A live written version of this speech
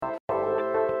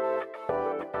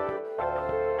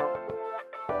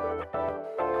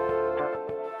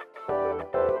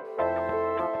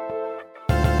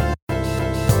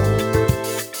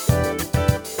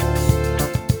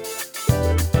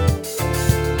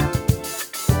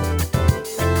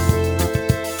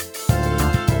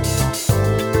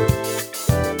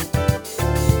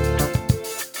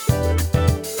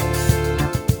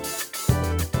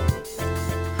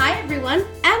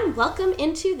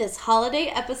into this holiday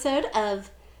episode of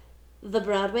the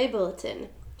Broadway Bulletin.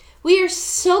 We are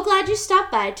so glad you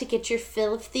stopped by to get your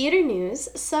fill of theater news,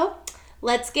 so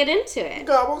let's get into it.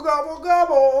 Gobble, gobble,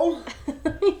 gobble.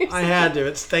 I had to.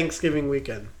 It's Thanksgiving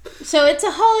weekend. So it's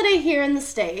a holiday here in the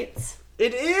States.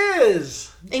 It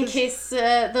is! In case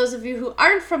those of you who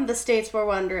aren't from the States were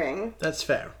wondering. That's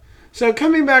fair. So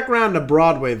coming back around to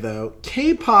Broadway, though,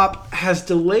 K-pop has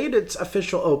delayed its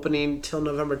official opening till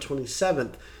November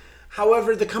 27th.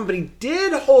 However, the company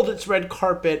did hold its red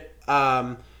carpet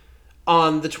on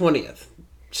the 20th.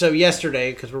 So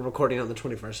yesterday, because we're recording on the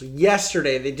 21st, so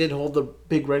yesterday they did hold the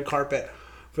big red carpet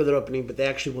for their opening, but they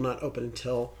actually will not open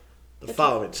until the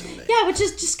following Sunday. Yeah, which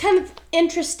is just kind of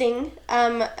interesting.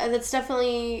 That's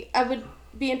definitely... I would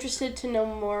be interested to know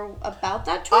more about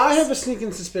that choice. I have a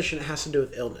sneaking suspicion it has to do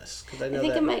with illness, because I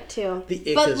think it might too.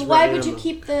 But why would you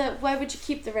keep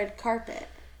the red carpet?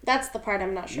 That's the part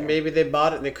I'm not sure. Maybe they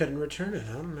bought it and they couldn't return it.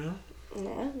 I don't know.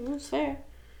 Yeah, that's fair.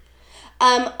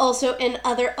 Also, in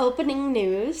other opening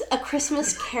news, A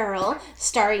Christmas Carol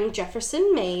starring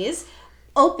Jefferson Mays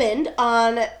opened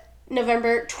on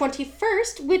November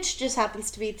 21st, which just happens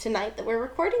to be tonight that we're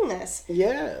recording this.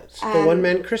 Yes, the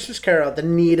one-man Christmas Carol at the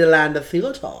Nederlander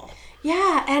Theater.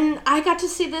 Yeah, and I got to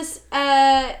see this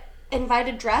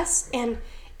invited dress, and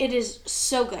it is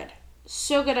so good.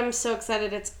 So good. I'm so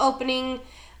excited. It's opening.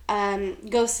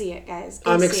 Go see it, guys.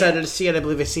 I'm excited to see it. I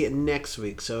believe I see it next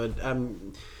week, so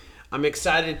I'm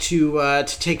excited to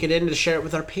take it in and to share it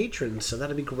with our patrons, so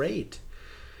that'll be great.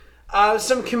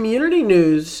 Some community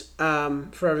news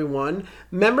for everyone.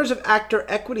 Members of Actor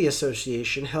Equity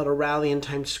Association held a rally in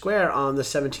Times Square on the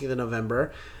 17th of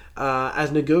November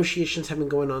as negotiations have been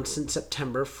going on since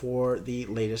September for the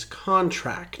latest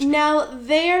contract. Now,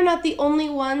 they are not the only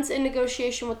ones in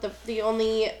negotiation with the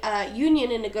only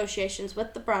union in negotiations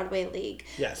with the Broadway League.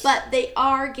 Yes. But they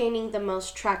are gaining the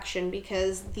most traction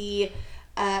because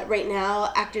right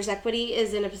now, Actors Equity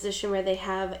is in a position where they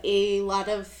have a lot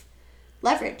of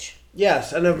leverage.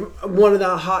 Yes, and one of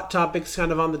the hot topics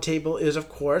kind of on the table is, of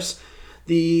course,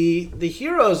 the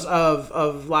heroes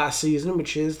of last season,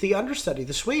 which is the understudy,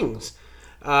 the Swings,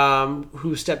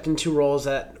 who stepped into roles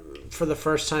that, for the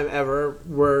first time ever,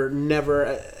 were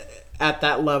never at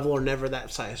that level or never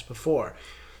that size before.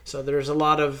 So there's a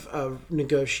lot of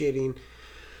negotiating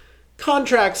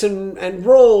contracts and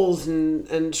roles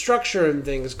and structure and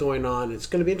things going on. It's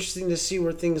going to be interesting to see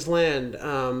where things land.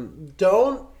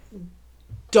 Don't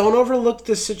overlook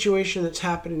this situation that's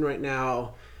happening right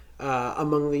now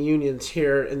among the unions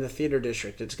here in the theater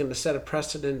district. It's going to set a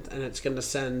precedent, and it's going to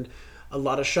send a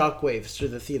lot of shockwaves through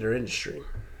the theater industry.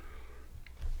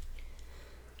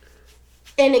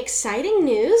 In exciting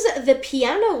news, the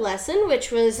piano lesson,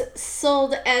 which was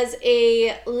sold as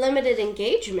a limited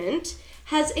engagement,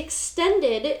 has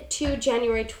extended to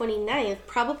January 29th,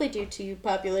 probably due to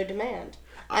popular demand.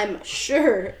 I'm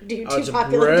sure due to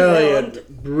popular demand.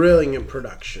 Brilliant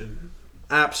production.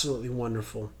 Absolutely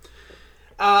wonderful.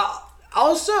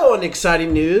 Also, in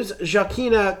exciting news,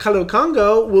 Joaquina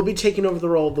Kalukango will be taking over the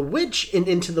role of the witch in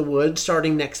Into the Woods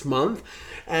starting next month.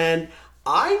 And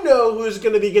I know who's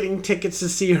going to be getting tickets to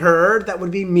see her. That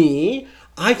would be me.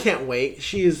 I can't wait.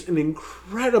 She is an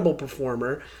incredible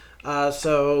performer.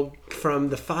 So from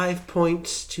the 5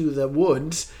 points to the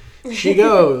woods, she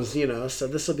goes, so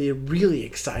this will be really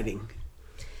exciting.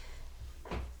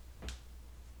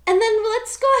 And then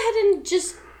let's go ahead and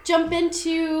just jump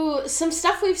into some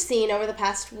stuff we've seen over the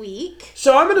past week.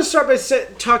 So I'm going to start by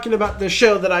talking about the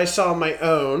show that I saw on my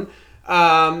own.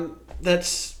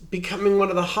 That's becoming one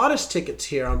of the hottest tickets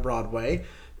here on Broadway,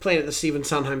 playing at the Stephen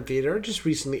Sondheim Theater, just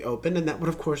recently opened, and that would,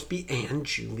 of course, be Anne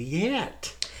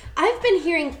Juliet. I've been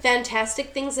hearing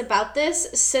fantastic things about this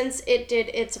since it did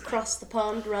its Across the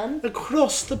Pond run.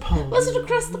 Across the Pond. Was it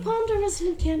across the pond or was it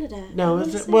in Canada? No,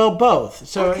 well, both.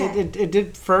 So okay. it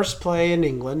did first play in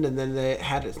England, and then it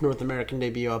had its North American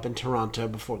debut up in Toronto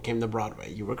before it came to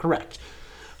Broadway. You were correct.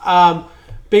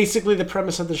 Basically, the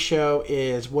premise of the show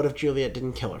is, what if Juliet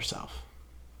didn't kill herself?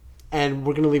 And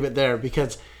we're going to leave it there,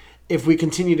 because if we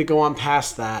continue to go on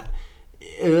past that,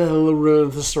 it'll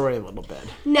ruin the story a little bit.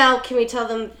 Now, can we tell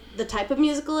them the type of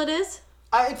musical it is?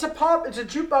 It's a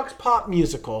jukebox pop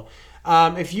musical.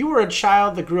 If you were a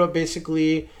child that grew up if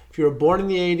you were born in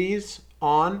the 80s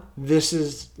this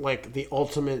is like the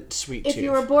ultimate sweet tooth. If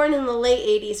you were born in the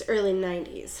late 80s, early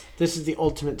 90s. This is the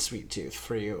ultimate sweet tooth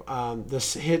for you. The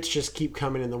hits just keep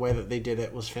coming, and the way that they did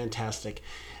it was fantastic.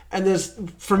 And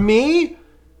for me,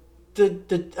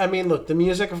 the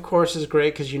music, of course, is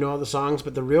great because you know all the songs,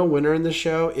 but the real winner in the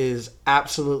show is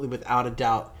absolutely, without a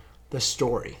doubt, the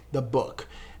story, the book.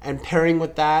 And pairing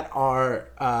with that are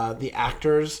the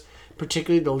actors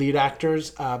particularly the lead actors,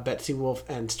 Betsy Wolfe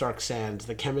and Stark Sands.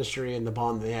 The chemistry and the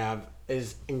bond they have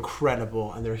is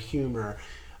incredible, and their humor,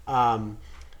 top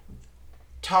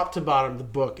to bottom, the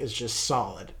book is just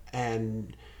solid.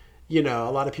 And a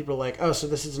lot of people are like, oh, so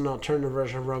this is an alternative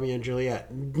version of Romeo and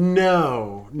Juliet.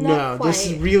 No,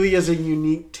 this really is a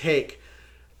unique take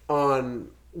on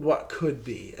what could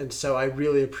be. And so I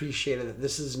really appreciated that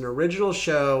this is an original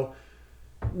show,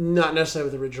 not necessarily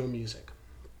with original music.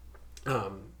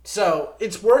 So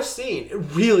it's worth seeing. It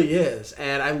really is.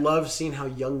 And I love seeing how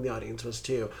young the audience was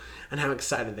too, and how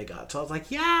excited they got. So I was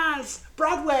like, yes,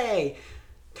 Broadway.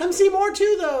 Come see more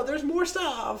too, though. There's more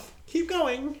stuff. Keep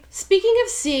going. Speaking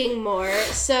of seeing more,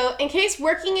 so in case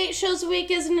working 8 shows a week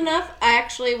isn't enough, I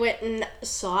actually went and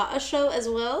saw a show as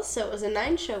well. So it was a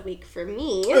 9-show week for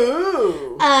me.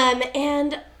 Ooh.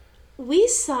 And we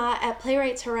saw at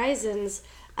Playwrights Horizons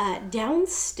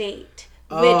Downstate,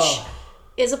 which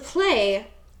is a play.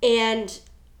 And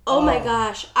oh my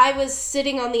gosh, I was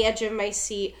sitting on the edge of my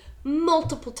seat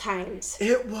multiple times.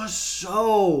 It was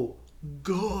so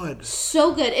good.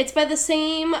 So good. It's by the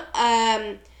same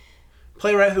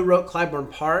playwright who wrote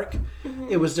Clybourne Park. Mm-hmm.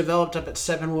 It was developed up at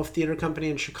Seven Wolf Theater Company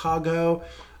in Chicago.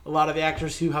 A lot of the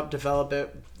actors who helped develop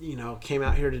it, came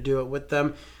out here to do it with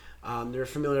them. There are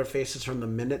familiar faces from the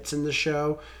minutes in the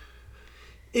show.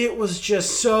 It was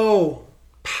just so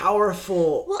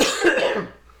powerful. Well,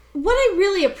 what I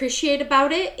really appreciate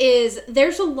about it is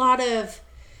there's a lot of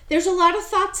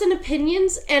thoughts and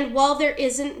opinions, and while there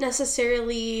isn't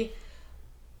necessarily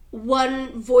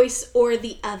one voice or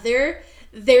the other,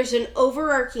 there's an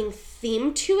overarching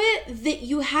theme to it that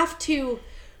you have to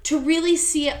really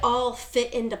see it all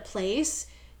fit into place.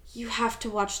 You have to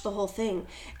watch the whole thing.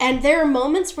 And there are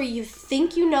moments where you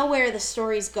think you know where the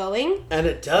story's going. And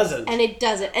it doesn't. And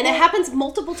it happens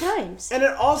multiple times. And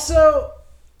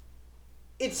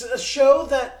it's a show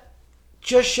that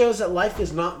just shows that life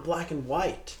is not black and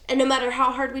white. And no matter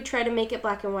how hard we try to make it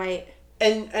black and white.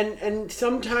 And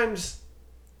sometimes,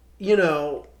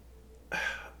 to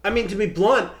be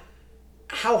blunt,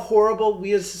 how horrible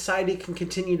we as a society can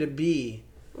continue to be.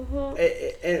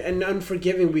 Mm-hmm. And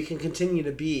unforgiving we can continue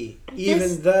to be,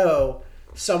 even though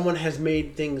someone has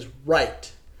made things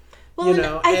right.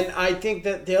 Well, and I think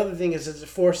that the other thing is it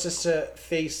forced us to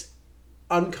face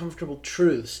uncomfortable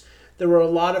truths. There were a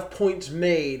lot of points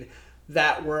made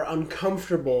that were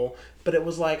uncomfortable, but it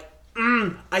was like,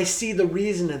 I see the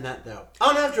reason in that, though.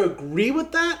 I don't have to agree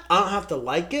with that. I don't have to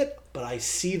like it, but I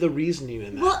see the reasoning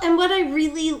in that. Well, and what I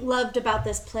really loved about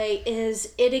this play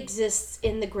is it exists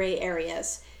in the gray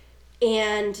areas.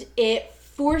 And it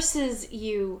forces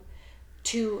you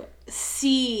to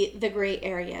see the gray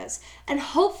areas. And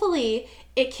hopefully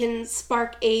it can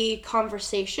spark a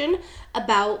conversation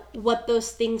about what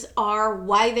those things are,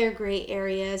 why they're gray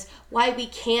areas, why we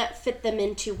can't fit them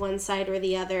into one side or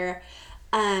the other.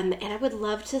 And I would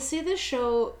love to see this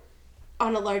show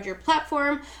on a larger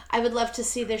platform. I would love to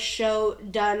see this show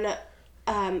done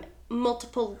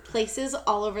multiple places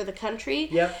all over the country.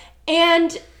 Yep.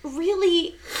 And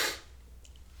really,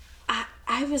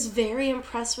 I was very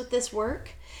impressed with this work.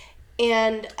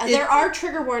 And there are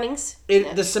trigger warnings.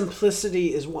 The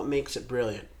simplicity is what makes it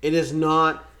brilliant. It is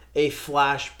not a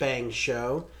flash bang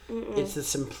show. Mm-mm. It's the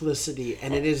simplicity,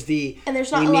 and it is and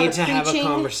there's not we need to have a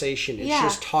conversation. It's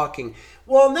just talking.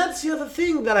 Well, and that's the other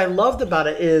thing that I loved about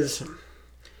it is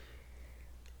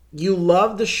you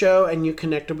loved the show and you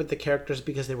connected with the characters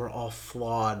because they were all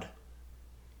flawed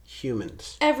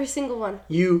humans. Every single one.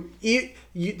 You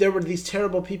there were these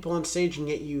terrible people on stage, and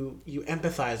yet you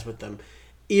empathize with them.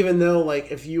 Even though, like,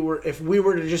 if we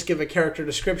were to just give a character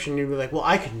description, you'd be like, well,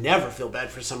 I could never feel bad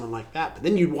for someone like that. But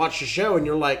then you'd watch the show and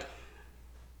you're like,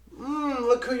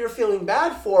 look who you're feeling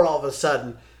bad for all of a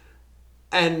sudden.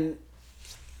 And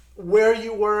where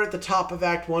you were at the top of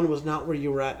Act 1 was not where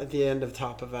you were at the end of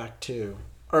top of Act 2.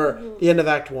 Or the end of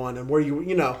Act 1. And where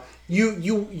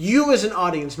you as an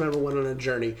audience member went on a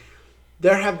journey.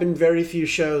 There have been very few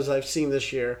shows I've seen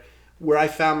this year where I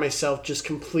found myself just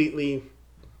completely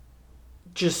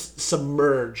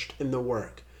submerged in the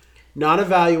work. Not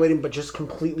evaluating, but just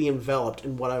completely enveloped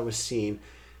in what I was seeing.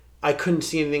 I couldn't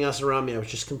see anything else around me. I was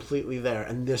just completely there,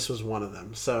 and this was one of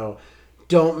them. So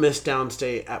don't miss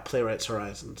Downstate at Playwrights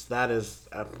Horizons. That is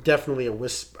definitely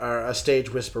a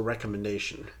Stage Whisper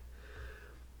recommendation.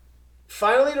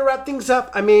 Finally, to wrap things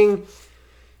up,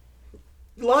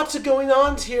 lots of going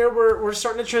on here. We're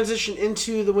starting to transition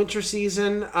into the winter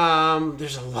season.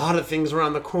 There's a lot of things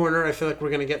around the corner. I feel like we're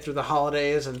going to get through the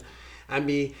holidays and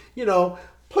be,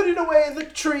 putting away the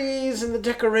trees and the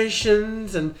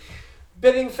decorations and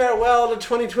bidding farewell to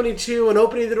 2022 and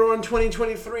opening the door in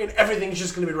 2023, and everything's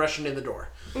just going to be rushing in the door.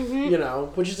 You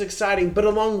know, which is exciting. But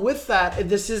along with that,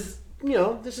 this is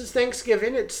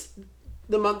Thanksgiving. It's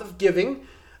the month of giving.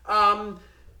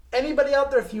 Anybody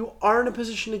out there, if you are in a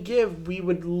position to give, we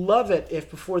would love it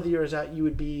if before the year is out, you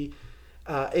would be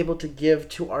able to give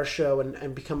to our show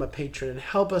and become a patron and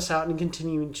help us out in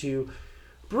continuing to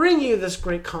bring you this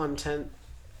great content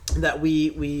that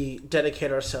we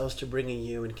dedicate ourselves to bringing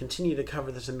you and continue to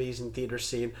cover this amazing theater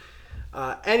scene.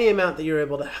 Any amount that you're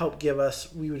able to help give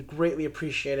us, we would greatly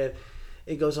appreciate it.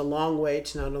 It goes a long way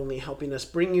to not only helping us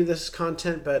bring you this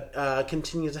content, but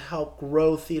continue to help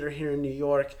grow theater here in New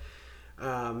York.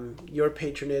 Your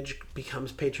patronage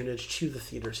becomes patronage to the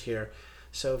theaters here.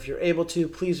 So if you're able to,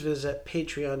 please visit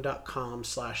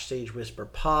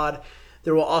patreon.com/SageWhisperPod.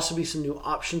 There will also be some new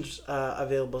options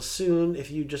available soon.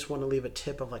 If you just want to leave a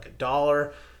tip of like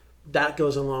 $1, that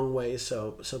goes a long way.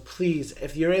 So please,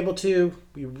 if you're able to,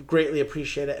 we greatly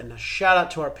appreciate it. And a shout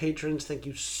out to our patrons. Thank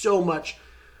you so much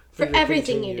for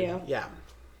everything you do. Yeah.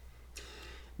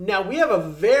 Now we have a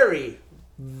very,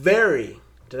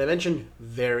 did I mention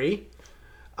very?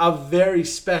 A very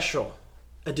special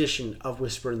edition of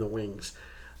Whisper in the Wings.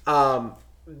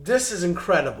 This is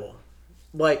incredible.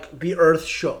 Like the earth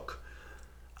shook.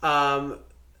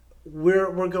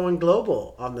 We're going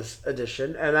global on this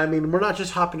edition, and I mean we're not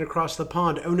just hopping across the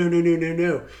pond. Oh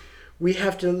no! We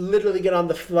have to literally get on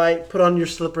the flight, put on your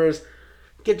slippers,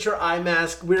 get your eye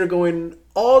mask. We're going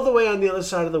all the way on the other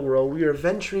side of the world. We are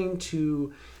venturing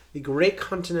to the great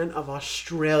continent of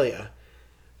Australia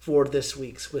for this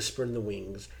week's Whisper in the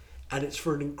Wings, and it's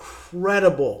for an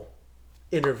incredible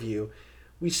interview.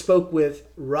 We spoke with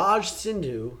Raj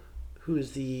Sindhu, who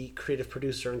is the creative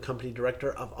producer and company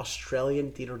director of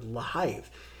Australian Theatre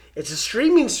Live. It's a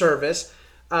streaming service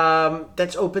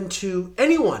that's open to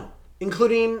anyone,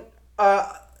 including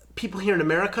people here in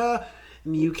America,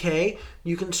 in the UK.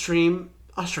 You can stream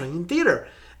Australian theatre.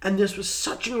 And this was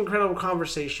such an incredible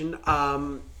conversation.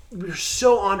 We're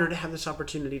so honored to have this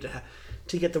opportunity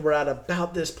to get the word out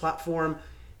about this platform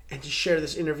and to share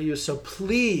this interview. So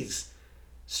please,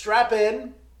 strap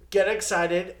in, get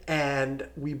excited, and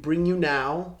we bring you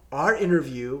now our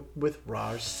interview with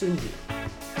Raj Sindhu.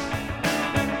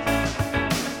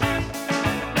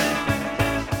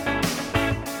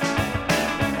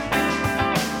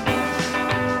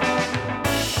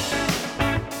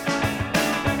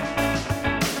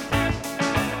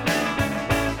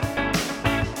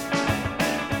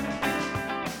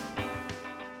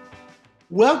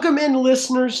 Welcome in,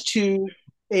 listeners, to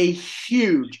a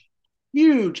huge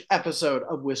episode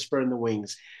of Whisper in the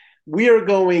Wings. We are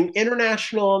going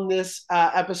international on this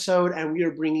episode, and we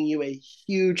are bringing you a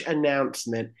huge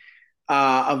announcement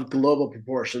of global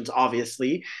proportions,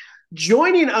 obviously.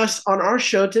 Joining us on our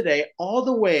show today, all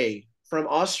the way from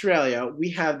Australia,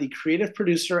 we have the creative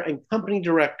producer and company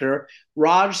director,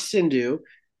 Raj Sindhu,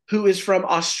 who is from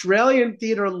Australian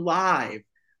Theatre Live.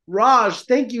 Raj,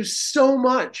 thank you so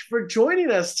much for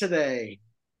joining us today.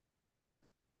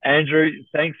 Andrew,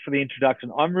 thanks for the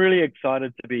introduction. I'm really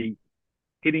excited to be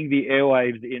hitting the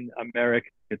airwaves in America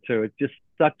too. It's just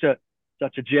such a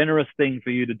generous thing for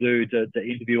you to do to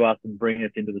interview us and bring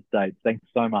us into the States. Thanks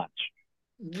so much.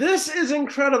 This is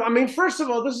incredible. I mean, first of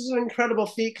all, this is an incredible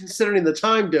feat considering the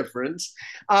time difference.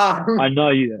 I know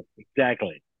you,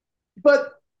 exactly.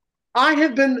 But I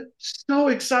have been so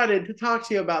excited to talk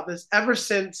to you about this ever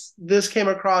since this came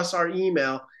across our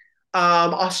email.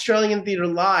 Australian Theatre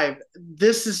Live.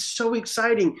 This is so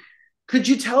exciting. Could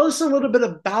you tell us a little bit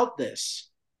about this?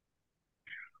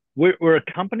 We're a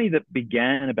company that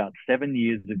began about 7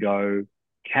 years ago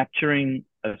capturing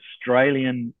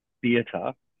Australian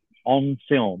theatre on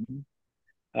film,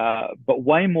 but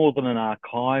way more than an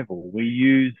archival. We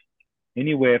use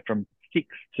anywhere from 6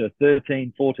 to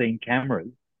 13, 14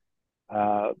 cameras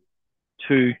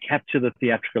to capture the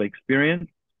theatrical experience.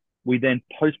 We then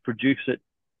post-produce it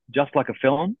just like a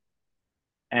film,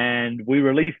 and we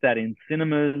release that in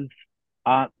cinemas,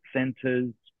 art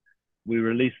centres. We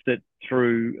released it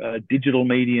through digital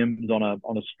mediums on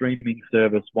a streaming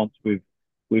service once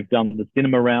we've done the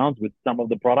cinema rounds with some of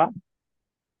the product,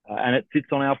 and it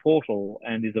sits on our portal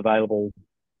and is available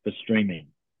for streaming.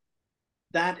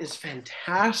 That is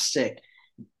fantastic.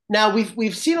 Now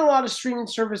we've seen a lot of streaming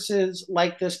services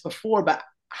like this before, but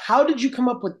how did you come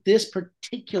up with this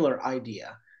particular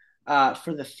idea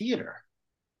for the theater?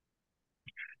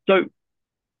 So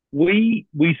we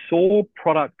saw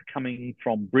product coming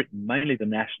from Britain, mainly the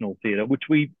National Theatre, which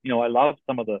I love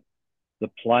some of the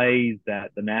plays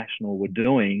that the National were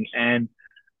doing, and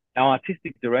our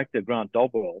artistic director Grant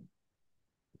Dobwell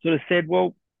sort of said,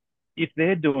 well, if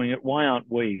they're doing it, why aren't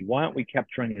we? Why aren't we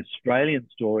capturing Australian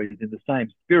stories in the same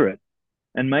spirit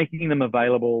and making them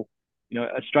available?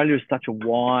 Australia is such a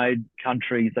wide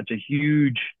country, such a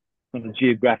huge kind of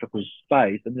geographical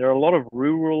space, and there are a lot of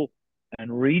rural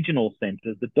and regional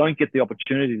centres that don't get the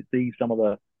opportunity to see some of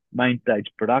the main stage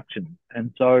productions.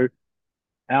 And so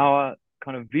our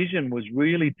kind of vision was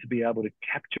really to be able to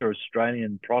capture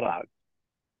Australian products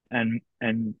and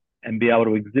be able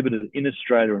to exhibit it in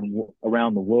Australia and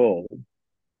around the world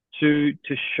to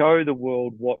show the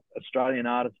world what Australian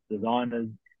artists, designers,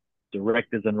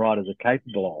 directors, and writers are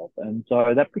capable of. And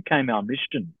so that became our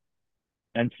mission.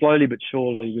 And slowly but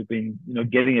surely, we've been,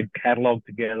 getting a catalogue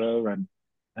together and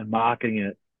marketing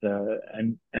it.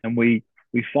 And we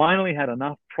finally had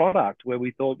enough product where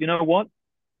we thought, you know what,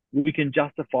 we can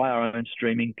justify our own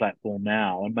streaming platform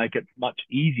now and make it much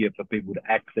easier for people to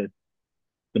access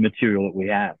the material that we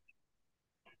have.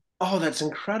 Oh, that's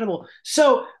incredible.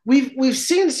 So we've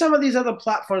seen some of these other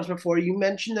platforms before. You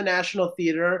mentioned the National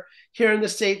Theater. Here in the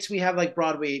States, we have like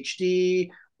Broadway HD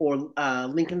or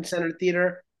Lincoln Center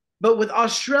Theater. But with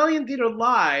Australian Theater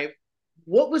Live,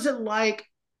 what was it like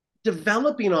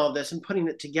developing all this and putting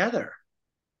it together?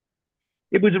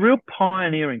 It was a real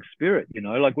pioneering spirit,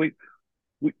 like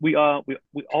we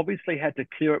obviously had to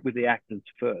clear it with the actors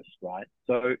first, right?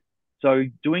 So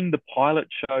doing the pilot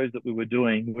shows that we were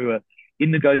doing, we were in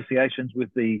negotiations with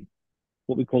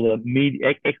what we call the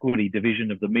media equity division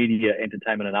of the Media,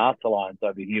 Entertainment and Arts Alliance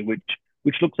over here,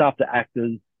 which looks after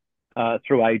actors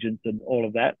through agents and all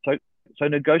of that. So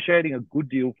negotiating a good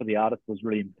deal for the artists was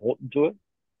really important to us.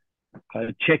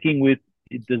 Checking with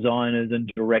designers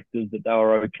and directors that they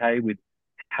were okay with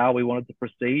how we wanted to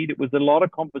proceed. It was a lot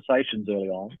of conversations early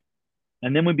on.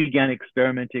 And then we began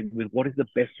experimenting with what is the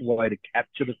best way to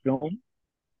capture the film,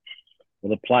 or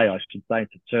the play, I should say,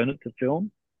 to turn it to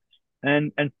film.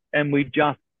 And we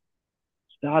just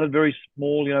started very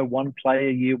small, one play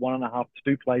a year, 1.5,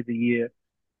 2 plays a year.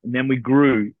 And then we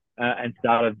grew and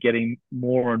started getting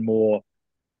more and more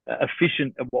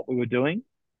efficient at what we were doing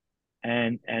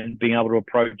and being able to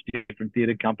approach different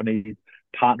theatre companies,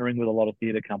 partnering with a lot of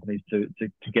theatre companies to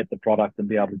get the product and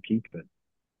be able to keep it.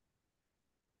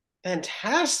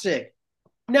 Fantastic.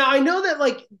 Now, I know that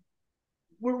like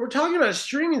we're talking about a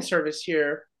streaming service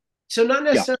here, so not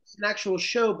Yeah. necessarily an actual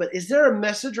show, but is there a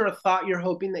message or a thought you're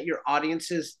hoping that your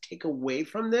audiences take away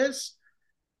from this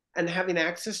and having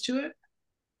access to it?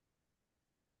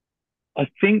 I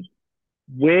think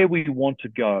where we want to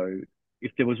go,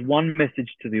 if there was one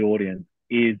message to the audience,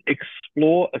 is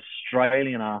explore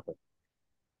Australian artists.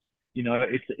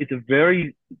 It's a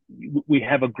very, we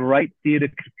have a great theatre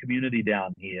community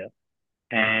down here,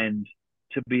 and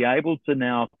to be able to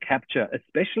now capture,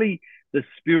 especially the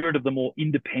spirit of the more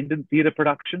independent theatre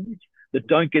productions that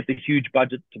don't get the huge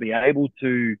budgets to be able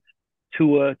to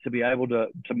tour, to be able to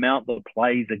mount the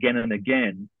plays again and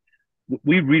again.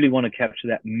 We really want to capture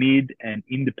that mid and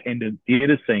independent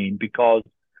theatre scene because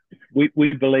we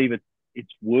believe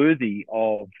it's worthy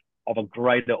of a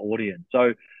greater audience.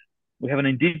 So we have an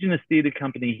Indigenous theatre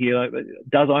company here that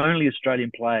does only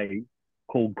Australian plays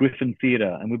called Griffin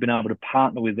Theatre, and we've been able to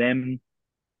partner with them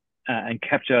and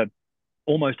capture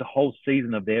almost a whole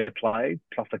season of their plays,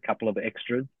 plus a couple of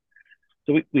extras.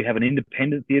 So we have an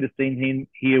independent theatre scene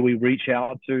here we reach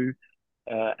out to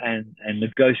and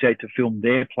negotiate to film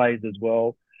their plays as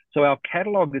well. So our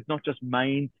catalogue is not just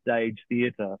main stage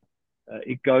theatre.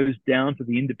 It goes down to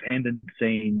the independent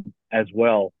scene as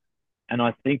well. And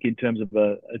I think in terms of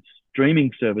a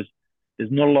streaming service,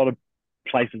 there's not a lot of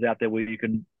places out there where you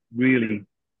can really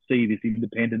see this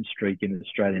independent streak in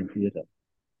Australian theatre.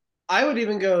 I would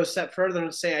even go a step further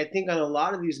and say I think on a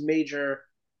lot of these major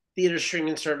theater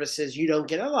streaming services, you don't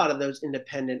get a lot of those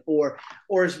independent or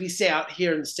as we say out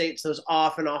here in the States, those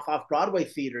off Broadway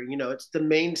theater. It's the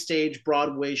main stage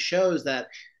Broadway shows that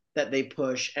they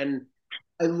push. And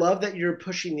I love that you're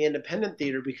pushing the independent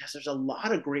theater because there's a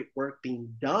lot of great work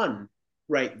being done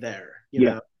right there. You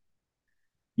know?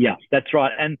 Yeah, that's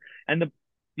right. And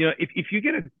if you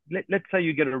get let's say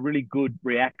you get a really good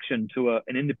reaction to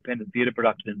an independent theatre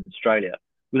production in Australia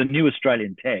with a new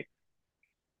Australian tech,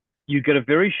 you get a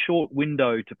very short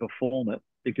window to perform it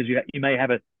because you may have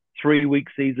a 3-week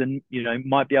season,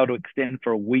 might be able to extend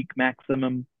for a week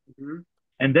maximum. Mm-hmm.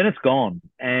 And then it's gone.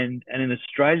 And in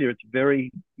Australia, it's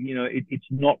very, it's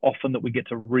not often that we get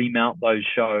to remount those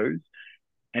shows.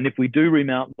 And if we do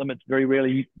remount them, it's very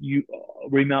rarely you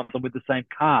remount them with the same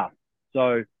cast.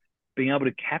 So being able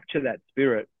to capture that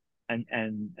spirit and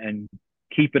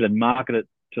keep it and market it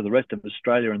to the rest of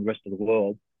Australia and the rest of the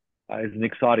world is an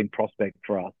exciting prospect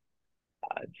for us.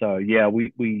 So yeah, we're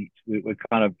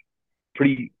kind of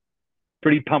pretty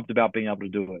pretty pumped about being able to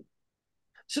do it.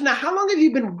 So now, how long have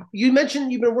you been? You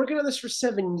mentioned you've been working on this for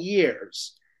 7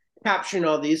 years, capturing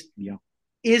all these. Yeah.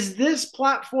 Is this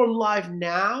platform live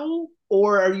now,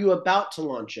 or are you about to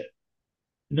launch it?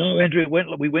 No, Andrew,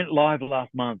 we went live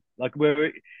last month. Like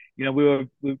we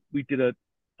did a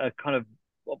kind of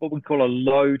what we call a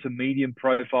low to medium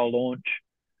profile launch,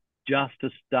 just to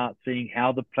start seeing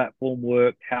how the platform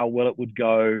worked, how well it would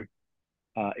go.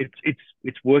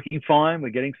 It's working fine. We're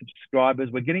getting subscribers.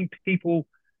 We're getting people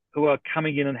who are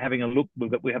coming in and having a look.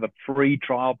 We have a free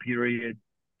trial period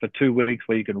for 2 weeks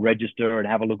where you can register and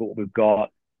have a look at what we've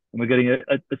got. And we're getting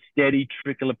a steady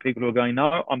trickle of people who are going,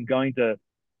 no, I'm going to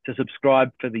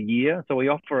subscribe for the year. So we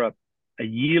offer a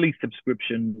yearly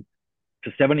subscription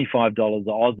for $75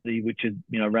 Aussie, which is,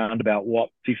 around about what,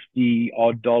 50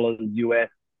 odd dollars US.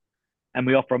 And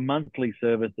we offer a monthly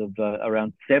service of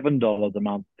around $7 a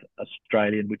month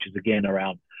Australian, which is again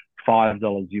around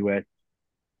 $5 US,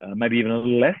 maybe even a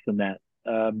little less than that.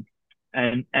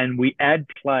 And we add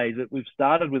plays. We've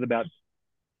started with about, I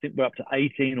think we're up to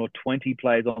 18 or 20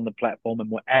 plays on the platform, and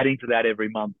we're adding to that every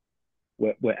month.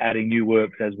 We're adding new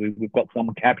works as we've got some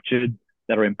captured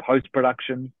that are in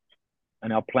post-production.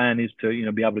 And our plan is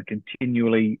to, be able to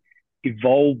continually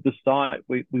evolve the site.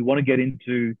 We want to get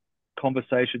into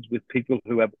conversations with people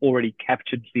who have already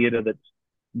captured theatre that's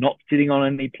not sitting on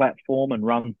any platform, and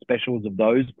run specials of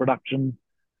those productions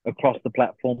across the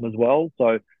platform as well.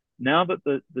 So now that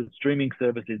the streaming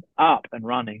service is up and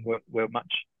running, we're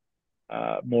much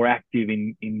more active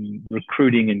in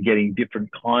recruiting and getting different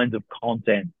kinds of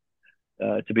content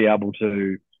to be able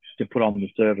to put on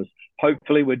the service.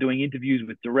 Hopefully we're doing interviews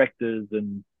with directors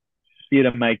and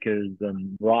theatre makers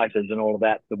and writers and all of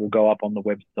that will go up on the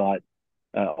website.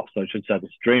 So I should say the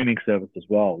streaming service as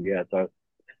well. Yeah, so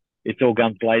it's all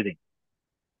guns blazing.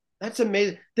 That's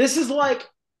amazing. This is like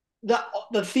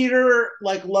the theater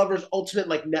like lovers ultimate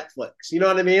like Netflix. You know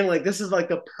what I mean? Like this is like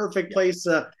the perfect place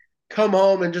to come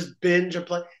home and just binge a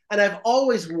play. And I've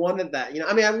always wanted that.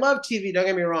 I mean, I love TV. Don't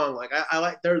get me wrong. Like I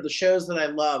like they're the shows that I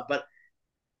love, but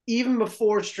even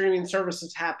before streaming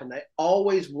services happened, I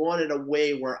always wanted a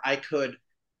way where I could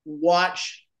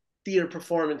watch theater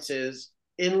performances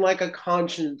in like in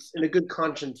a good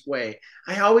conscience way.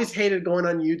 I always hated going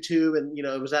on YouTube and,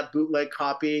 it was that bootleg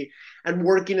copy, and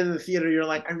working in the theater. You're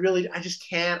like, I just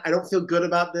can't, I don't feel good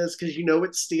about this because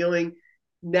it's stealing.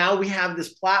 Now we have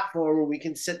this platform where we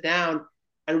can sit down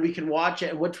and we can watch it.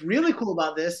 And what's really cool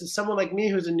about this is someone like me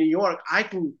who's in New York, I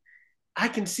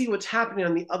can see what's happening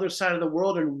on the other side of the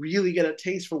world and really get a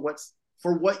taste for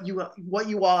what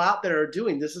you all out there are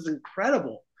doing. This is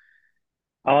incredible.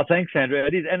 Oh, thanks, Andrew.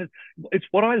 It is, and it's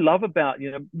what I love about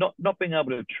not being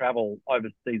able to travel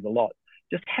overseas a lot.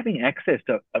 Just having access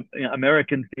to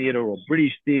American theatre or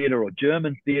British theatre or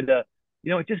German theatre,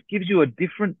 it just gives you a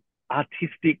different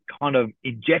artistic kind of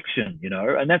injection,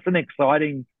 and that's an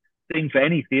exciting thing for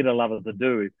any theatre lover to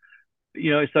do.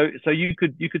 So you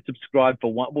could subscribe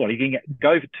for one. Well, you can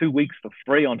go for 2 weeks for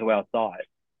free onto our site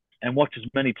and watch as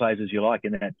many plays as you like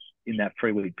in that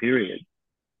 3 week period.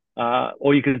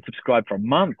 Or you can subscribe for a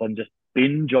month and just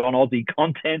binge on Aussie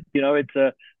content.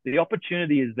 The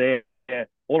opportunity is there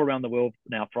all around the world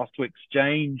now for us to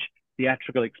exchange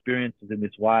theatrical experiences in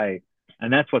this way,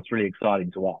 and that's what's really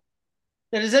exciting to us.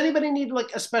 Now, does anybody need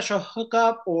like a special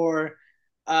hookup or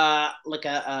like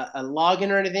a login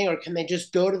or anything, or can they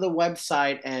just go to the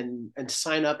website and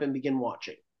sign up and begin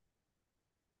watching?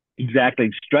 Exactly,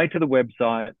 straight to the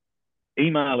website,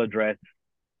 email address,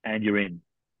 and you're in.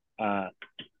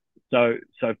 So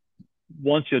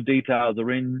once your details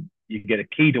are in, you get a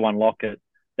key to unlock it.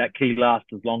 That key lasts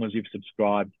as long as you've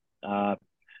subscribed.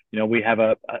 We have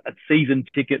a season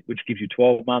ticket, which gives you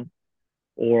 12 months,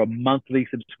 or a monthly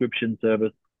subscription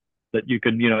service that you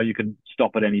can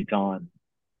stop at any time.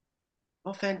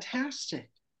 Oh, fantastic.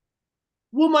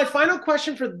 Well, my final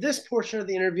question for this portion of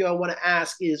the interview I want to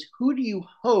ask is, who do you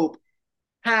hope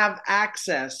have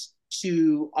access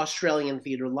to Australian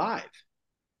Theatre Live?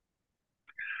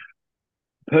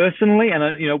 Personally,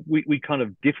 and we kind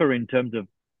of differ in terms of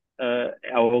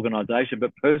our organisation,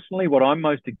 but personally, what I'm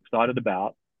most excited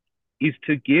about is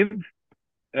to give,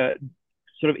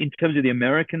 sort of in terms of the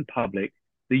American public,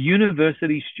 the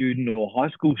university student or high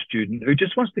school student who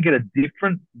just wants to get a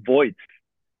different voice.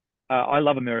 I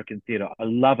love American theatre. I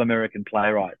love American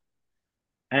playwrights.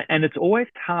 And it's always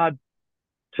hard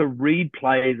to read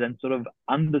plays and sort of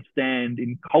understand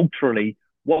culturally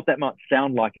what that might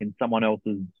sound like in someone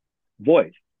else's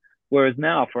voice. Whereas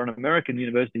now for an American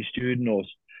university student, or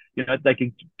they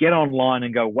can get online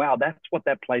and go, wow, that's what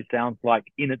that play sounds like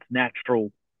in its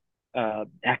natural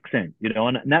accent,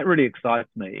 and that really excites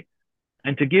me.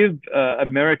 and to give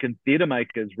American theatre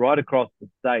makers right across the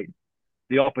state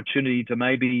the opportunity to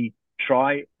maybe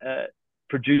try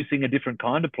producing a different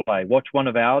kind of play. Watch one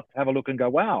of ours, have a look, and go,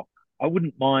 "Wow, I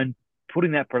wouldn't mind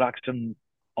putting that production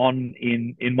on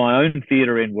in my own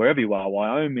theatre in wherever you are,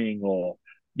 Wyoming or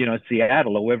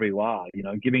Seattle or wherever you are."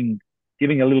 Giving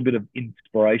a little bit of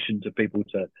inspiration to people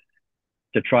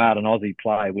to try out an Aussie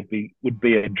play would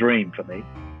be a dream for me.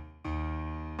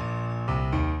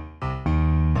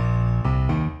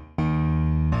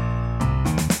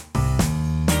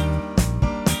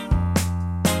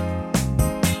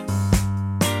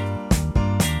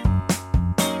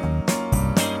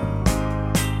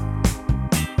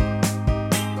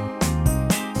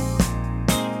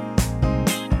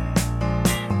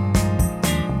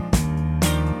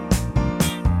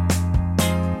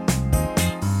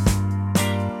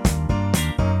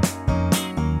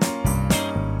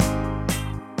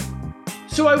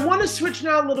 So I want to switch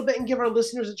now a little bit and give our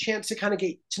listeners a chance to kind of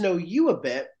get to know you a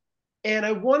bit. And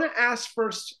I want to ask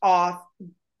first off,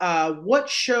 what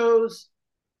shows,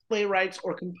 playwrights,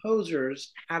 or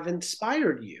composers have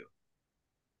inspired you?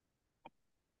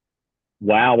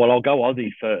 Wow. Well, I'll go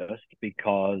Aussie first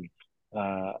because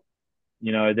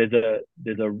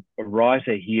there's a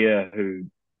writer here who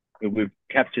we've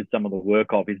captured some of the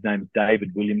work of. His name's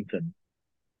David Williamson,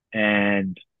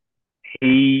 and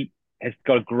he has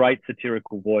got a great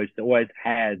satirical voice. Always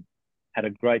has had a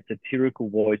great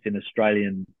satirical voice in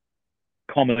Australian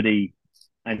comedy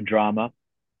and drama.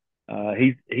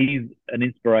 He's an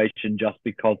inspiration just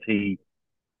because it's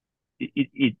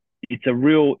a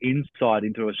real insight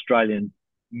into Australian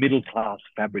middle class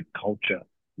fabric culture.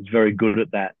 He's very good at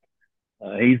that.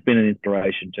 He's been an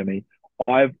inspiration to me.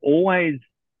 I've always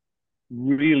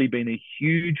really been a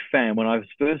huge fan. When I was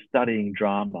first studying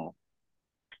drama,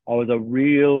 I was a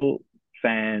real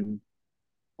fan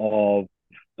of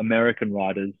American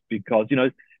writers because,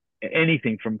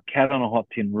 anything from Cat on a Hot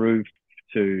Tin Roof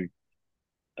to,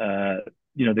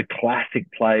 the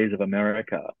classic plays of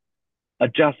America are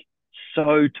just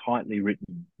so tightly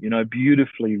written,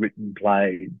 beautifully written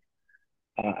plays.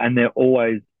 And they're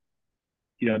always,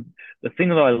 the thing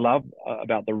that I love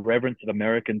about the reverence of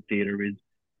American theatre is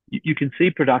you can see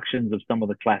productions of some of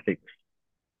the classics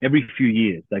every few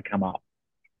years. They come up.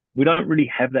 We don't really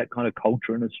have that kind of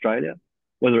culture in Australia,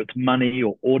 whether it's money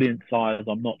or audience size,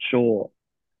 I'm not sure.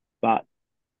 But,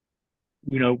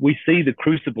 we see the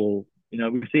Crucible,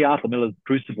 we see Arthur Miller's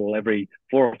Crucible every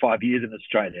 4 or 5 years in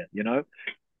Australia,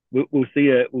 We'll see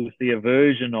a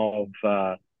version of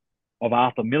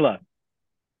Arthur Miller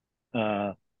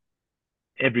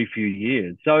every few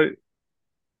years. So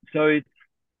it's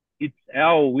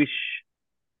our wish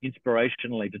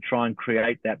inspirationally to try and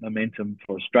create that momentum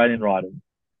for Australian writers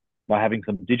by having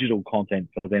some digital content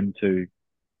for them to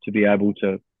be able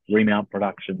to remount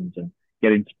productions and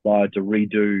get inspired to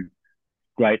redo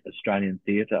great Australian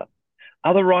theatre.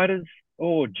 Other writers,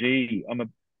 I'm a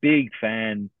big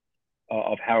fan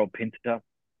of Harold Pinter.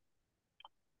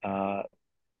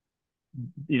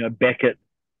 Beckett,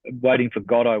 Waiting for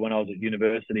Godot. When I was at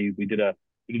university, we didn't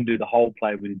do the whole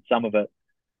play. We did some of it.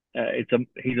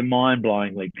 He's a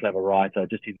mind-blowingly clever writer.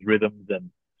 Just his rhythms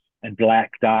and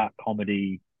black dark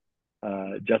comedy,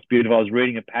 just beautiful. I was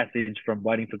reading a passage from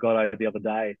Waiting for Godot the other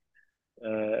day.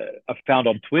 I found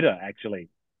on Twitter actually,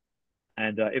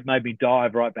 and it made me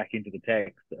dive right back into the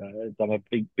text. So I'm a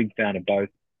big fan of both.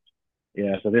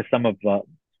 Yeah, so there's some of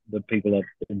the people that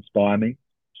inspire me.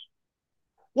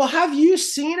 Well, have you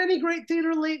seen any great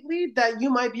theater lately that you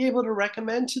might be able to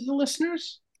recommend to the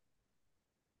listeners?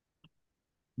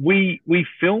 We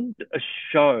filmed a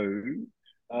show.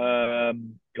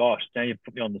 Gosh, now you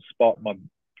put me on the spot. My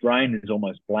brain is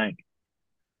almost blank.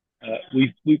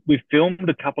 We filmed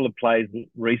a couple of plays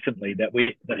recently that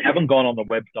haven't gone on the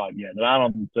website yet, that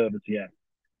aren't on the service yet,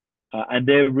 and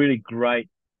they're really great,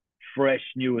 fresh,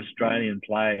 new Australian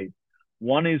plays.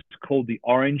 One is called The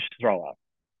Orange Thrower,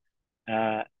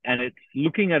 and it's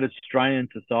looking at Australian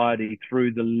society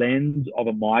through the lens of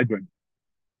a migrant.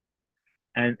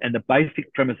 And the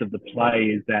basic premise of the play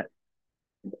is that,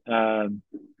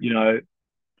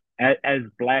 as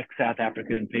Black South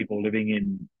African people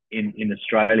living in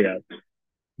Australia,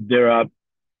 there are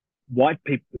white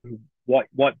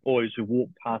boys who walk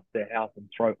past their house and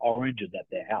throw oranges at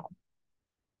their house.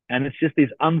 And it's just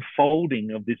this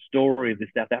unfolding of this story of this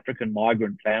South African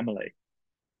migrant family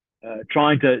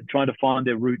trying to find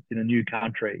their roots in a new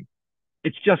country.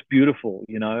 It's just beautiful,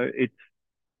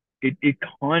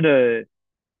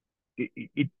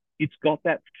 It's got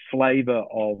that flavor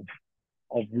of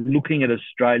looking at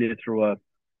Australia through a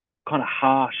kind of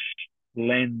harsh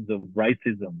lens of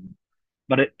racism,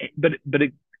 but it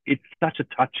it's such a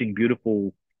touching,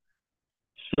 beautiful,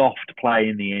 soft play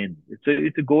in the end.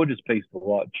 It's a gorgeous piece to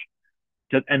watch.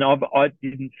 And I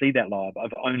didn't see that live.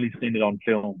 I've only seen it on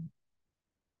film.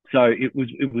 So it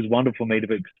was wonderful for me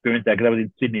to experience that because I was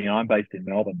in Sydney and I'm based in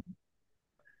Melbourne.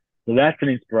 So that's an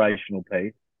inspirational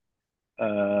piece.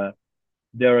 Uh,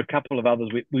 there are a couple of others.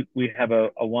 We have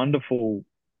a wonderful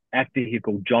actor here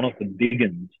called Jonathan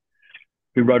Diggins,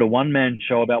 who wrote a one-man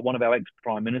show about one of our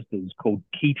ex-prime ministers called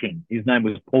Keating. His name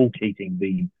was Paul Keating,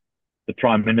 the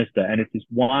prime minister. And it's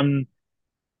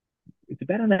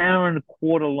about an hour and a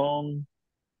quarter long.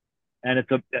 And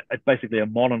it's basically a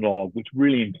monologue, which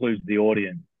really includes the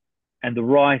audience. And the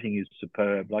writing is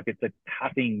superb. Like, it's a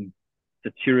cutting,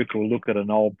 satirical look at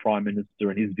an old prime minister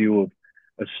and his view of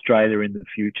Australia in the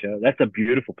future. That's a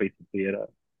beautiful piece of theatre.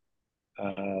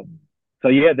 So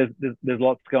yeah, there's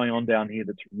lots going on down here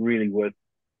that's really worth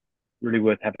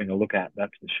having a look at.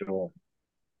 That's for sure.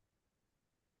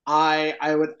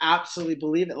 I would absolutely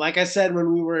believe it. Like I said,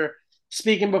 when we were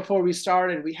speaking before we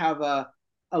started, we have a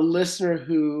listener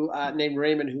who named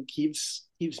Raymond who keeps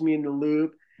me in the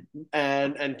loop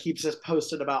and keeps us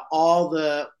posted about all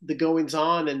the goings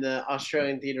on in the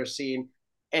Australian theater scene.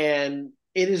 And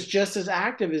it is just as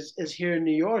active as here in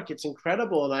New York. It's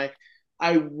incredible. And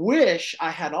I wish I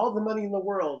had all the money in the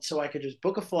world so I could just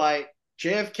book a flight,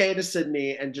 JFK to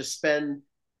Sydney, and just spend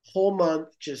a whole month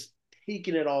just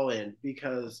taking it all in,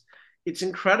 because it's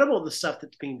incredible the stuff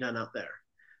that's being done out there.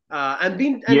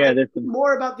 And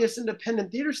more about this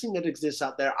independent theater scene that exists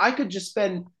out there. I could just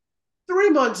spend 3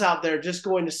 months out there just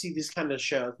going to see these kind of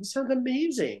shows. This sounds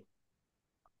amazing.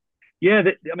 Yeah,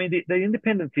 I mean, the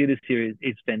independent theatre series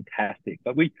is fantastic.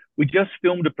 But we just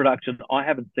filmed a production. I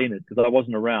haven't seen it because I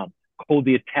wasn't around. Called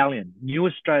The Italian, new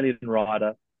Australian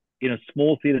writer in a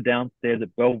small theatre downstairs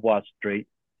at Belvoir Street.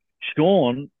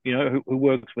 Sean, who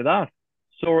works with us,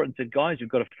 saw it and said, "Guys, you've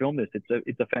got to film this.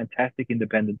 It's a fantastic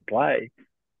independent play."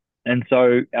 And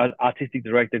so our artistic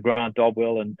director Grant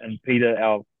Dobwell and Peter,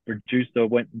 our producer,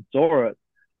 went and saw it,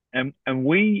 and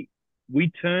we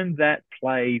turned that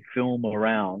play film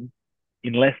around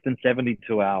in less than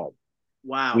 72 hours.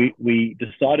 Wow. We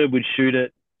decided we'd shoot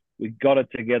it, we got it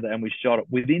together, and we shot it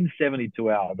within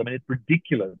 72 hours. I mean, it's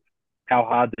ridiculous how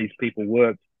hard these people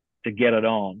worked to get it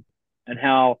on, and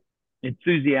how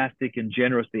enthusiastic and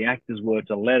generous the actors were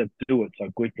to let it do it so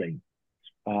quickly.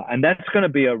 And that's going to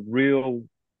be a real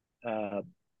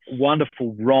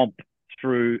wonderful romp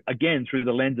through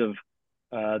the lens of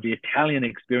the Italian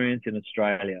experience in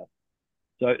Australia.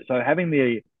 So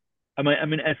having I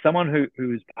mean, as someone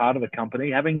who is part of the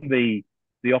company, having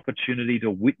the opportunity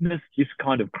to witness this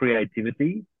kind of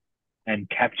creativity and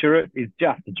capture it is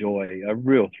just a joy, a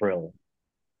real thrill.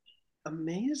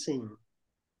 Amazing.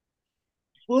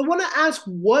 Well, I want to ask,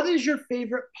 what is your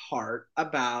favorite part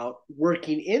about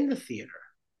working in the theater?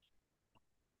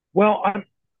 Well,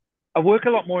 I work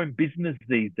a lot more in business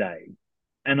these days,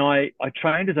 and I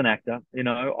trained as an actor.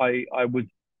 I was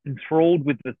enthralled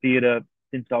with the theatre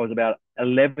since I was about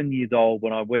 11 years old,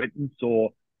 when I went and saw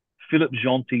Philip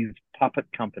Gentil's Puppet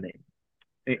Company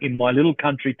in my little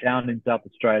country town in South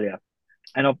Australia.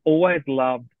 And I've always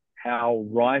loved how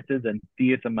writers and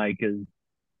theatre makers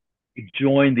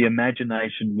join the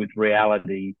imagination with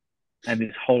reality, and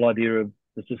this whole idea of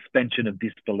the suspension of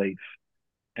disbelief.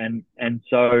 And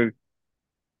so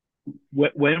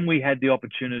when we had the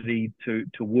opportunity to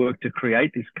work to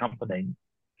create this company,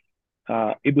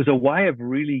 it was a way of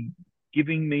really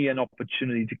giving me an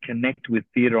opportunity to connect with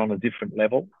theatre on a different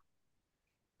level.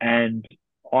 And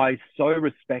I so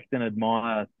respect and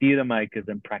admire theatre makers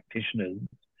and practitioners.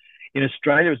 In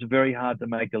Australia, it's very hard to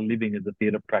make a living as a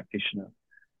theatre practitioner.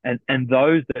 And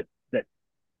those that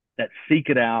seek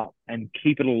it out and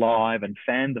keep it alive and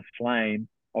fan the flame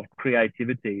of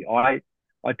creativity, I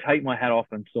take my hat off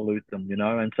and salute them,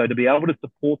 And so to be able to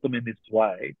support them in this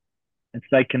way and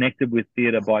stay connected with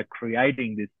theatre by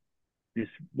creating this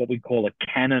what we call a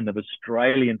canon of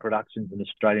Australian productions in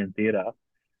Australian theatre,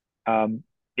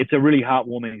 it's a really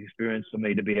heartwarming experience for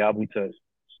me to be able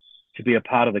to be a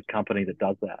part of the company that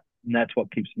does that. And that's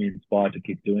what keeps me inspired to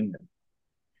keep doing it.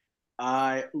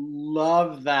 I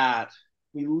love that.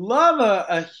 We love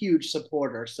a huge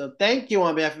supporter. So thank you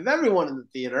on behalf of everyone in the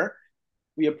theater.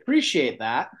 We appreciate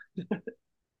that.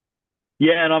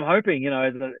 Yeah, and I'm hoping,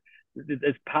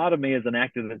 as part of me as an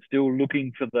actor that's still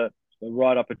looking for the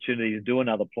right opportunity to do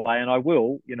another play, and I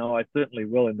will, I certainly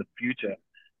will in the future.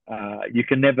 You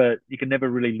can never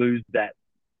really lose that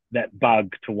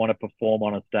bug to want to perform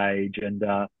on a stage, and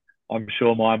I'm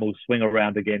sure mine will swing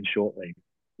around again shortly.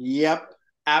 Yep,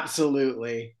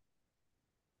 absolutely.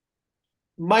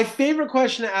 My favorite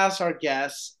question to ask our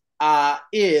guests,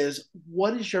 is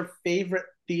what is your favorite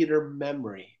theater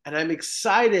memory? And I'm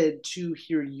excited to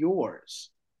hear yours.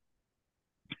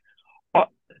 Oh,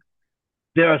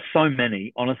 there are so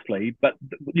many, honestly. But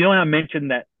you know, when I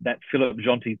mentioned that Philip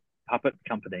Jonti puppet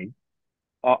company,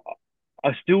 I,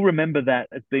 I still remember that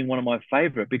as being one of my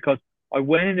favorite because I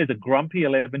went in as a grumpy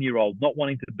 11-year-old, not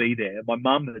wanting to be there. My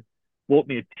mum had bought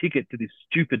me a ticket to this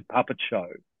stupid puppet show.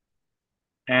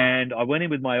 And I went in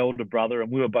with my older brother,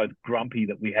 and we were both grumpy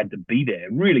that we had to be there,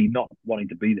 really not wanting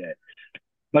to be there.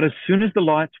 But as soon as the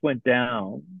lights went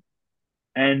down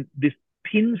and this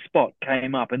pin spot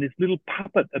came up and this little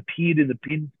puppet appeared in the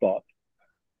pin spot,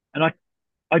 and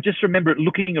I just remember it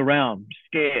looking around,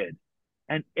 scared,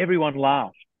 and everyone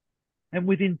laughed. And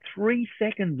within 3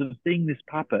 seconds of seeing this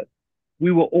puppet,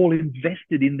 we were all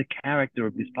invested in the character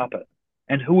of this puppet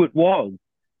and who it was.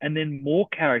 And then more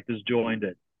characters joined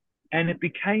it. And it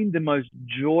became the most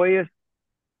joyous,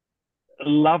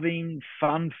 loving,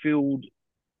 fun filled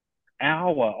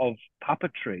hour of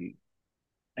puppetry.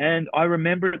 And I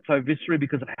remember it so viscerally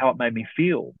because of how it made me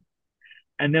feel.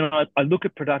 And then I look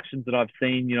at productions that I've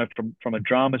seen, you know, from a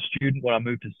drama student when I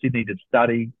moved to Sydney to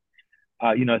study,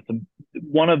 you know,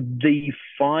 one of the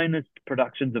finest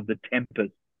productions of The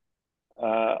Tempest,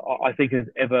 I think has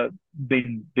ever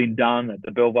been done at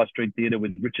the Belvoir Street Theatre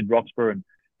with Richard Roxburgh and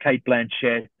Kate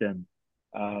Blanchett and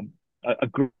a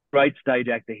great stage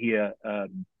actor here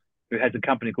who has a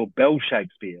company called Bell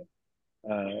Shakespeare.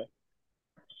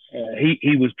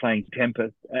 He was playing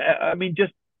Tempest. I mean,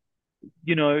 just,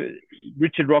 you know,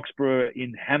 Richard Roxburgh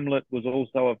in Hamlet was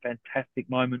also a fantastic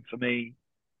moment for me.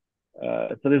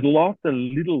 So there's lots of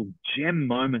little gem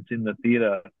moments in the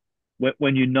theatre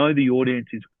when you know the audience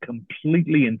is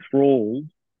completely enthralled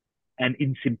and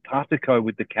in simpatico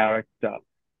with the character.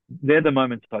 They're the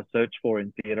moments I search for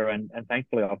in theatre, and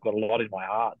thankfully I've got a lot in my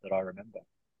heart that I remember.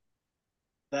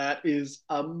 That is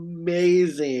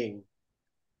amazing.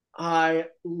 I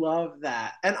love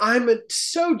that. And I'm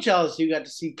so jealous you got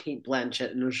to see Kate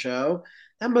Blanchett in the show.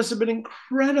 That must have been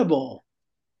incredible.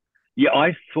 Yeah,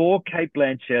 I saw Kate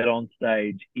Blanchett on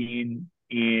stage in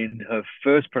her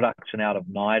first production out of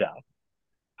NIDA.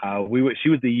 She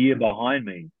was the year behind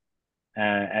me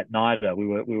at NIDA. We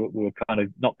were kind of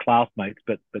not classmates,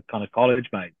 but kind of college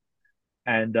mates.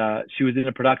 And she was in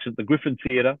a production at the Griffin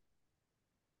Theatre,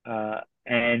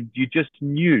 and you just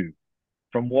knew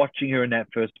from watching her in that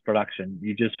first production,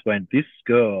 you just went, this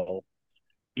girl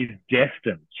is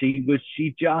destined. She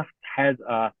just has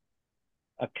a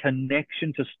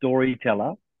connection to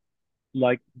storyteller.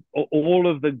 Like all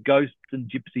of the ghosts and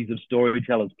gypsies of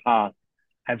storytellers past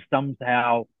have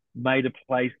somehow made a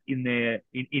place in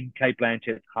Kate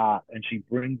Blanchett's heart, and she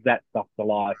brings that stuff to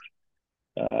life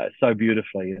so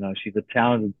beautifully. You know, she's a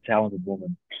talented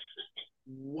woman.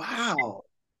 Wow.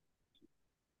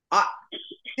 I,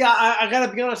 yeah, I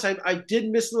gotta be honest. I did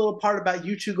miss a little part about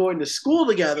you two going to school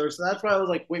together, so that's why I was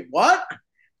like, wait, what?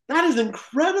 That is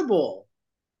incredible.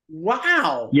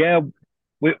 Wow. Yeah,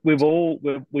 we all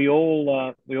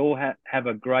have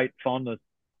a great fondness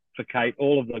for Kate.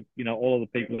 All of the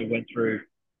people who went through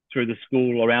the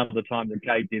school around the time that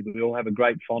Kate did, we all have a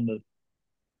great fondness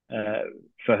uh,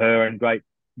 for her and great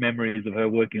memories of her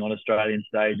working on Australian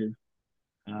stages.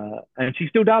 And she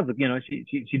still does it. You know,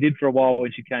 she did for a while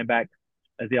when she came back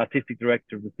as the artistic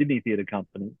director of the Sydney Theatre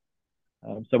Company.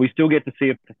 So we still get to see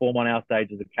her perform on our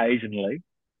stages occasionally.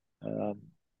 Um,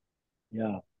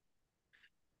 yeah.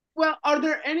 Well, are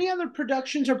there any other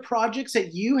productions or projects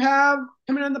that you have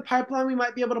coming on the pipeline we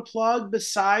might be able to plug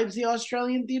besides the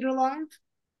Australian Theatre Live?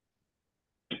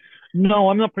 No,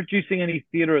 I'm not producing any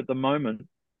theatre at the moment.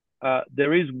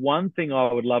 There is one thing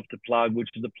I would love to plug, which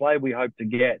is a play we hope to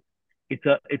get.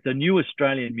 It's a new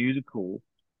Australian musical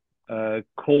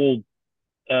called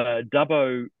the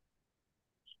Dubbo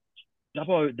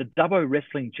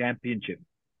Wrestling Championship.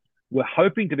 We're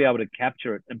hoping to be able to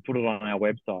capture it and put it on our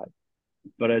website.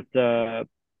 But I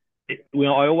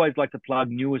always like to plug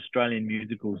new Australian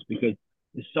musicals because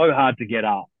it's so hard to get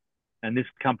up, and this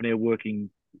company are working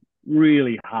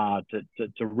really hard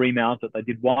to remount it. They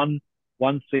did one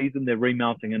season, they're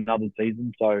remounting another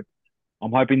season, so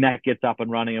I'm hoping that gets up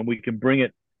and running and we can bring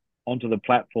it onto the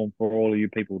platform for all of you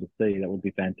people to see. That would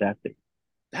be fantastic.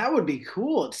 That would be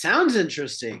cool. It sounds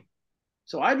interesting.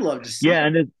 So I'd love to see Yeah,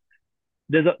 it. and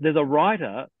there's a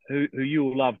writer who you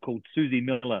will love called Susie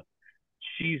Miller.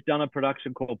 She's done a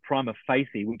production called Prima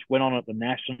Facie, which went on at the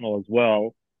National as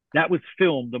well. That was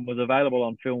filmed and was available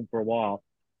on film for a while.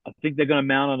 I think they're going to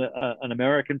mount an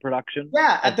American production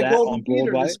Yeah, at of the that Golden on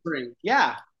Theater Broadway. this spring.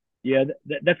 Yeah. Yeah,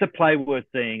 that's a play worth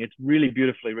seeing. It's really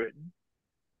beautifully written.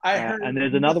 I heard And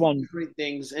there's another one. great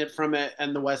things from it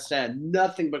and the West End.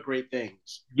 Nothing but great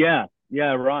things. Yeah,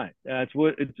 right.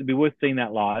 It'd be worth seeing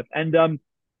that live. And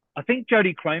I think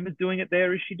Jodie Kramer's doing it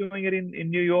there. Is she doing it in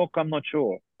New York? I'm not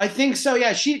sure. I think so.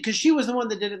 Yeah, because she was the one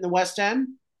that did it in the West End.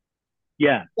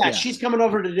 Yeah, Yeah, she's coming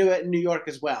over to do it in New York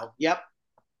as well. Yep.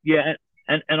 Yeah,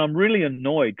 and I'm really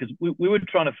annoyed because we were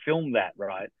trying to film that,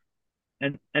 right?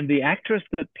 And the actress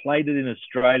that played it in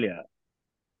Australia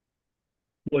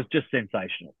was just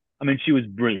sensational. I mean, she was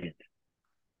brilliant.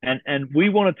 And we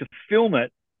wanted to film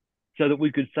it so that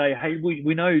we could say, hey,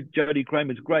 we know Jodie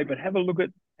Kramer's great, but have a look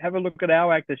at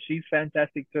our actor. She's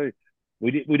fantastic too. We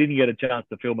didn't get a chance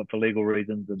to film it for legal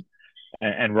reasons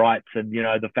and rights, and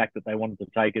the fact that they wanted to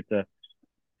take it to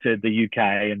the UK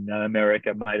and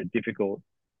America made it difficult.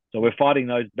 So we're fighting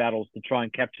those battles to try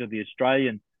and capture the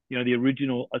Australian, the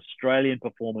original Australian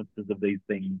performances of these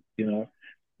things. There's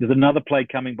another play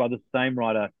coming by the same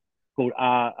writer called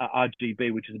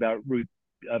RGB, which is about Ruth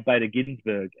Bader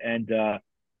Ginsburg, and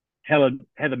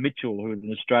Heather Mitchell, who is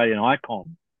an Australian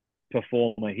icon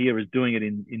performer here, is doing it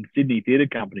in Sydney Theatre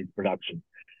Company's production.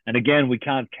 And again, we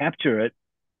can't capture it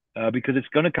because it's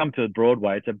going to come to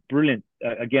Broadway. It's a brilliant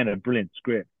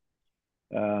script.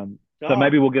 So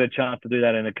maybe we'll get a chance to do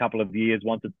that in a couple of years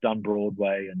once it's done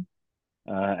Broadway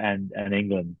and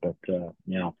England. But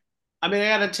I mean, I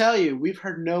got to tell you, we've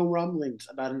heard no rumblings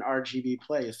about an RGB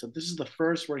play, so this is the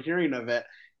first we're hearing of it.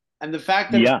 And the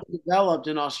fact that it's developed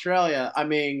in Australia, I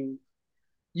mean,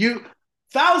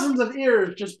 thousands of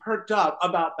ears just perked up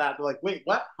about that. They're like, wait,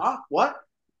 what? Huh? What?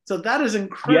 So that is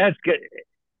incredible. Yeah,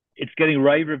 it's getting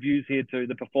rave reviews here too.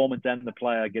 The performance and the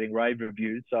play are getting rave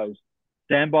reviews. So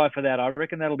stand by for that. I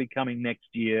reckon that'll be coming next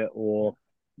year or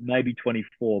maybe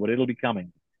 24, but it'll be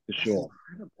coming for sure.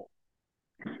 Incredible.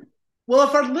 Well,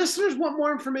 if our listeners want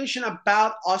more information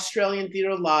about Australian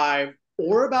Theatre Live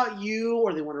or about you,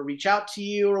 or they want to reach out to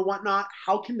you or whatnot,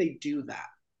 how can they do that?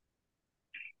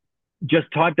 Just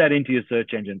type that into your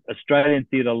search engine, Australian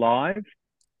Theatre Live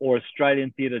or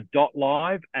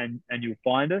AustralianTheatre.live, and you'll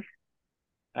find us.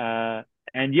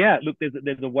 And yeah, look,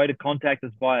 there's a way to contact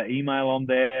us via email on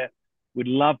there. We'd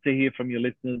love to hear from your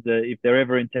listeners. If they're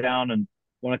ever in town and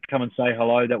want to come and say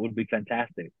hello, that would be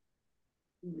fantastic.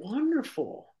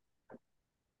 Wonderful.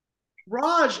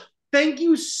 Raj, thank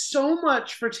you so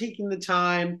much for taking the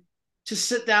time to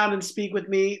sit down and speak with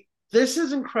me. This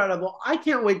is incredible. I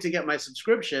can't wait to get my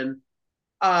subscription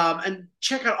and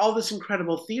check out all this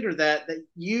incredible theater that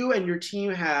you and your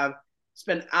team have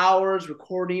spent hours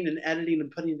recording and editing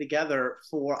and putting together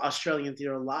for Australian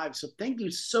Theatre Live. So thank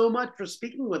you so much for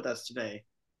speaking with us today.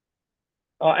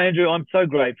 Oh, Andrew, I'm so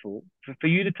grateful for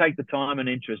you to take the time and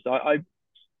interest.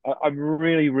 I'm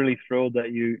really, really thrilled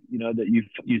that you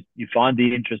find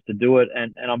the interest to do it,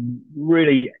 and I'm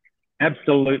really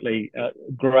absolutely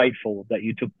grateful that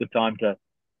you took the time to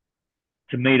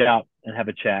meet up and have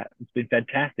a chat. It's been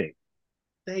fantastic.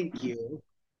 Thank you.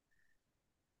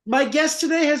 My guest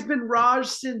today has been Raj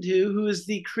Sindhu, who is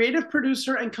the creative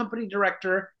producer and company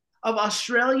director of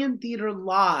Australian Theatre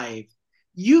Live.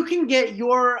 You can get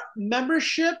your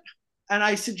membership, and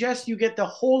I suggest you get the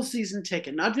whole season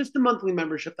ticket, not just the monthly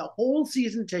membership, the whole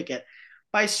season ticket,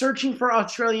 by searching for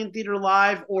Australian Theatre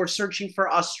Live or searching for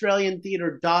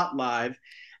AustralianTheatre.live.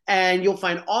 And you'll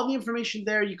find all the information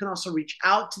there. You can also reach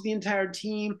out to the entire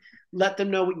team, let them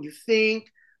know what you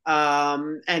think,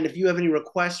 and if you have any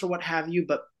requests or what have you.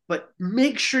 But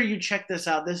make sure you check this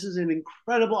out. This is an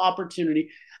incredible opportunity,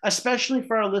 especially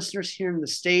for our listeners here in the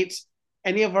States.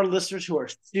 Any of our listeners who are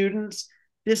students,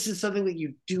 this is something that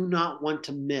you do not want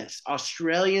to miss.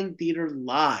 Australian Theatre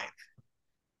Live.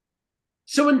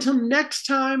 So until next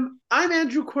time, I'm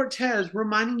Andrew Cortez,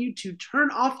 reminding you to turn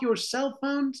off your cell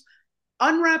phones,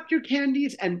 unwrap your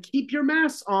candies, and keep your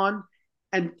masks on,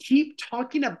 and keep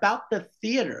talking about the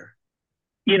theater.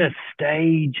 In a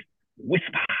stage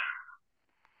whisper.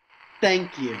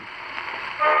 Thank you. Two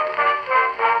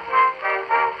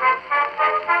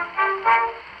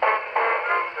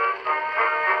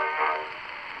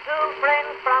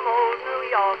friends from old New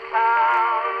York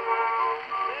town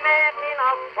met in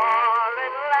a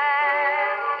foreign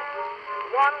land.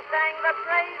 One sang the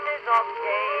praises of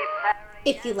gay Paris.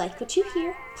 If you like what you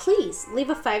hear, please leave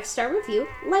a 5-star review,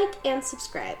 like, and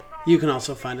subscribe. You can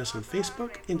also find us on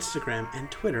Facebook, Instagram,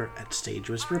 and Twitter at Stage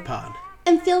Whisper Pod.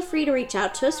 And feel free to reach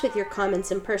out to us with your comments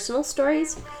and personal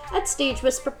stories at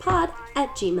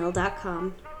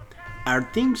stagewhisperpod@gmail.com. Our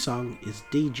theme song is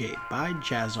DJ by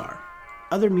Jazzar.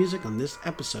 Other music on this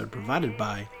episode provided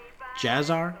by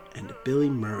Jazzar and Billy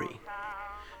Murray.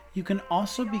 You can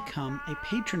also become a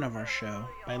patron of our show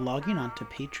by logging on to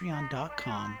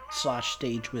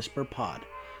patreon.com/stagewhisperpod.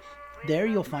 There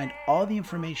you'll find all the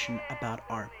information about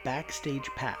our Backstage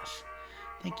Pass.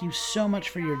 Thank you so much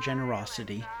for your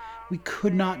generosity. We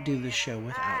could not do this show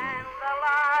without you.